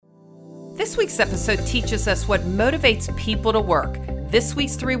This week's episode teaches us what motivates people to work. This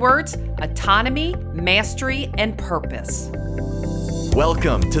week's 3 words: autonomy, mastery, and purpose.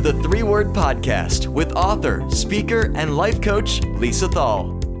 Welcome to the 3-Word Podcast with author, speaker, and life coach, Lisa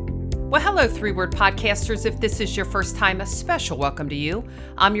Thal. Well, hello, 3-Word Podcasters. If this is your first time, a special welcome to you.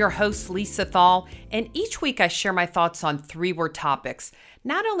 I'm your host, Lisa Thal, and each week I share my thoughts on 3-word topics,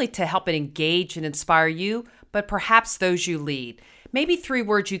 not only to help it engage and inspire you, but perhaps those you lead. Maybe 3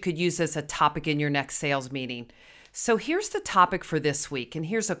 words you could use as a topic in your next sales meeting. So here's the topic for this week, and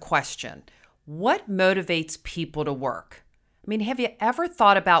here's a question. What motivates people to work? I mean, have you ever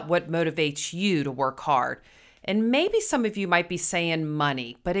thought about what motivates you to work hard? And maybe some of you might be saying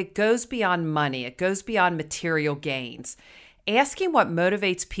money, but it goes beyond money. It goes beyond material gains. Asking what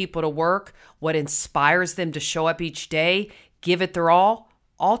motivates people to work, what inspires them to show up each day, give it their all,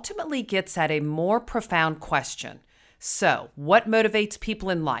 ultimately gets at a more profound question. So, what motivates people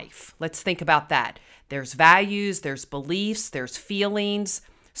in life? Let's think about that. There's values, there's beliefs, there's feelings,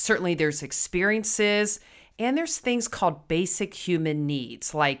 certainly there's experiences, and there's things called basic human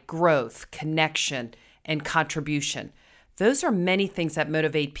needs like growth, connection, and contribution. Those are many things that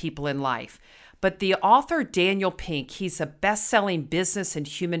motivate people in life. But the author Daniel Pink, he's a best-selling business and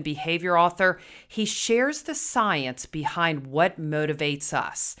human behavior author. He shares the science behind what motivates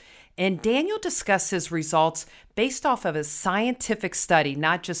us. And Daniel discusses results based off of a scientific study,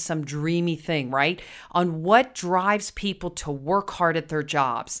 not just some dreamy thing, right? On what drives people to work hard at their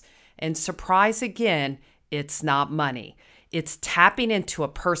jobs. And surprise again, it's not money. It's tapping into a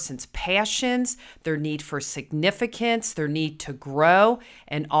person's passions, their need for significance, their need to grow,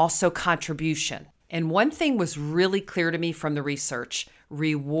 and also contribution. And one thing was really clear to me from the research: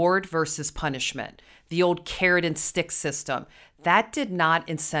 reward versus punishment. The old carrot and stick system, that did not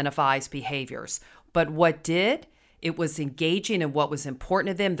incentivize behaviors. But what did? It was engaging in what was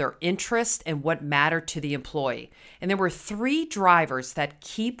important to them, their interest, and what mattered to the employee. And there were 3 drivers that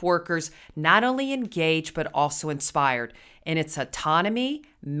keep workers not only engaged, but also inspired. And it's autonomy,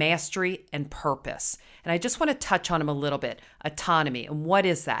 mastery, and purpose. And I just want to touch on them a little bit. Autonomy. And what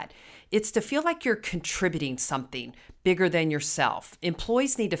is that? It's to feel like you're contributing something bigger than yourself.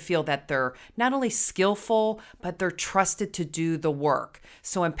 Employees need to feel that they're not only skillful, but they're trusted to do the work.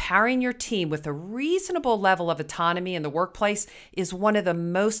 So empowering your team with a reasonable level of autonomy in the workplace is one of the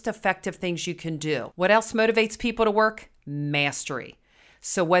most effective things you can do. What else motivates people to work? Mastery.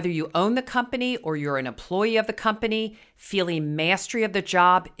 So whether you own the company or you're an employee of the company, feeling mastery of the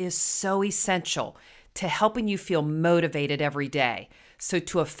job is so essential to helping you feel motivated every day. So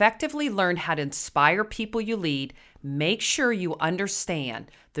to effectively learn how to inspire people you lead, make sure you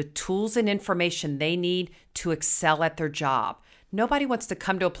understand the tools and information they need to excel at their job. Nobody wants to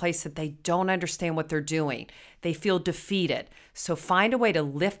come to a place that they don't understand what they're doing. They feel defeated. So find a way to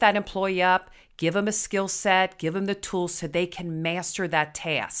lift that employee up, give them a skill set, give them the tools so they can master that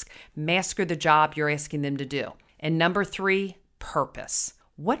task, master the job you're asking them to do. And number 3, purpose.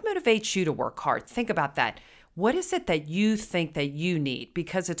 What motivates you to work hard? Think about that. What is it that you think that you need?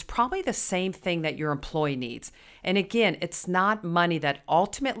 Because it's probably the same thing that your employee needs. And again, it's not money that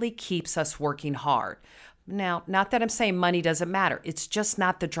ultimately keeps us working hard. Now, not that I'm saying money doesn't matter. It's just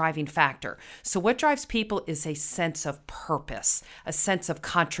not the driving factor. So what drives people is a sense of purpose, a sense of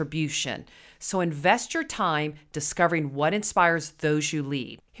contribution. So invest your time discovering what inspires those you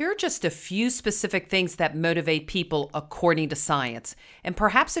lead. Here are just a few specific things that motivate people according to science, and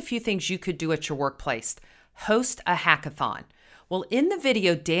perhaps a few things you could do at your workplace. Host a hackathon. Well, in the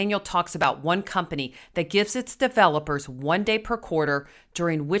video, Daniel talks about one company that gives its developers 1 day per quarter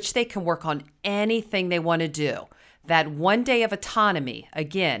during which they can work on anything they want to do. That 1 day of autonomy,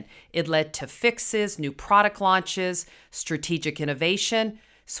 again, it led to fixes, new product launches, strategic innovation.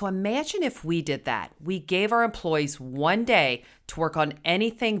 So imagine if we did that. We gave our employees 1 day to work on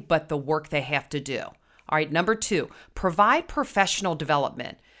anything but the work they have to do. All right, number 2, provide professional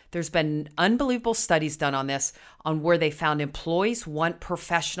development. There's been unbelievable studies done on this, on where they found employees want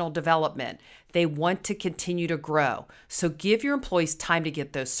professional development. They want to continue to grow. So give your employees time to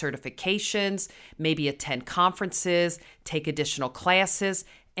get those certifications, maybe attend conferences, take additional classes,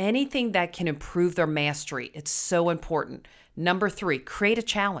 anything that can improve their mastery. It's so important. Number 3, create a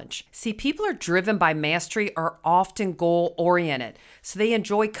challenge. See, people are driven by mastery, are often goal-oriented. So they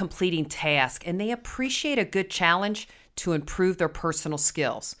enjoy completing tasks and they appreciate a good challenge to improve their personal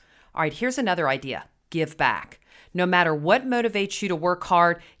skills. All right, here's another idea. Give back. No matter what motivates you to work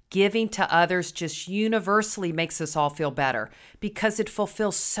hard, Giving to others just universally makes us all feel better because it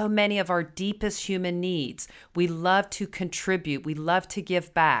fulfills so many of our deepest human needs. We love to contribute. We love to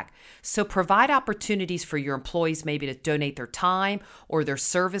give back. So provide opportunities for your employees maybe to donate their time or their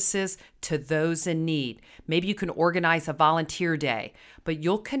services to those in need. Maybe you can organize a volunteer day, but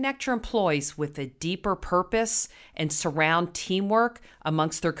you'll connect your employees with a deeper purpose and surround teamwork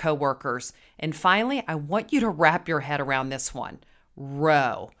amongst their coworkers. And finally, I want you to wrap your head around this one.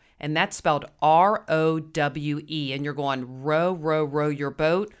 ROW. And that's spelled ROWE. And you're going, row your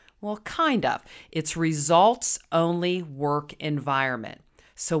boat? Well, kind of. It's results only work environment.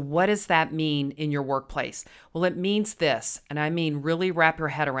 So what does that mean in your workplace? Well, it means this, and I mean really wrap your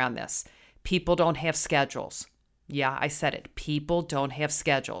head around this. People don't have schedules. Yeah, I said it. People don't have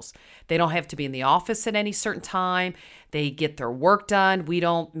schedules. They don't have to be in the office at any certain time. They get their work done. We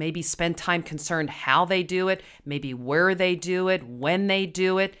don't maybe spend time concerned how they do it, maybe where they do it, when they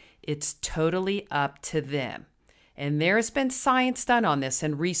do it. It's totally up to them. And there has been science done on this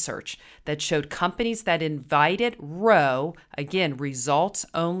and research that showed companies that invited ROW, again, results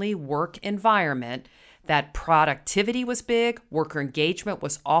only work environment, that productivity was big, worker engagement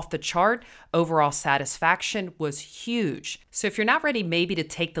was off the chart, overall satisfaction was huge. So if you're not ready maybe to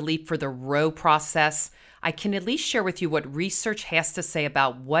take the leap for the ROW process, I can at least share with you what research has to say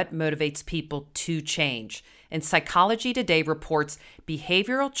about what motivates people to change. And Psychology Today reports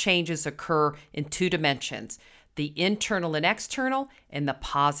behavioral changes occur in two dimensions, the internal and external, and the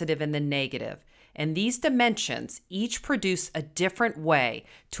positive and the negative. And these dimensions each produce a different way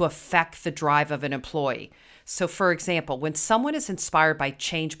to affect the drive of an employee. So for example, when someone is inspired by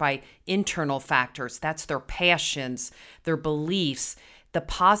change by internal factors, that's their passions, their beliefs, the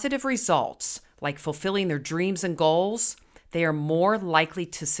positive results, like fulfilling their dreams and goals, they are more likely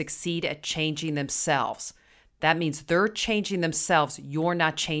to succeed at changing themselves. That means they're changing themselves, you're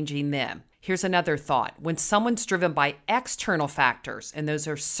not changing them. Here's another thought. When someone's driven by external factors, and those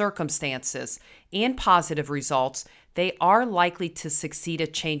are circumstances and positive results, they are likely to succeed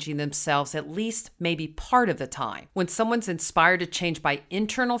at changing themselves at least maybe part of the time. When someone's inspired to change by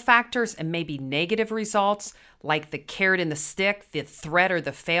internal factors and maybe negative results, like the carrot and the stick, the threat or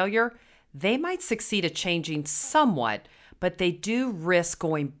the failure, they might succeed at changing somewhat, but they do risk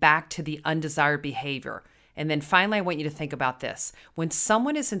going back to the undesired behavior. And then finally, I want you to think about this. When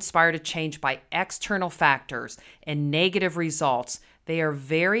someone is inspired to change by external factors and negative results, they are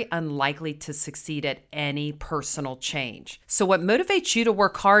very unlikely to succeed at any personal change. So what motivates you to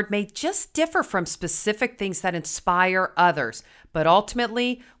work hard may just differ from specific things that inspire others. But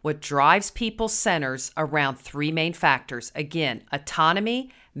ultimately, what drives people centers around three main factors. Again, autonomy,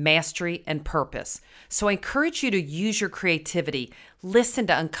 mastery, and purpose. So I encourage you to use your creativity, listen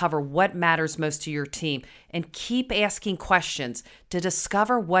to uncover what matters most to your team, and keep asking questions to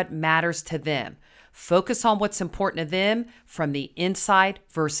discover what matters to them. Focus on what's important to them from the inside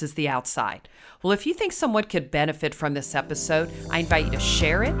versus the outside. Well, if you think someone could benefit from this episode, I invite you to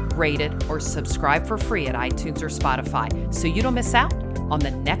share it, rate it, or subscribe for free at iTunes or Spotify so you don't miss out on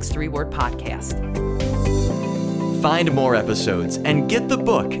the next 3-Word Podcast. Find more episodes and get the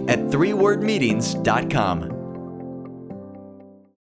book at 3wordmeetings.com.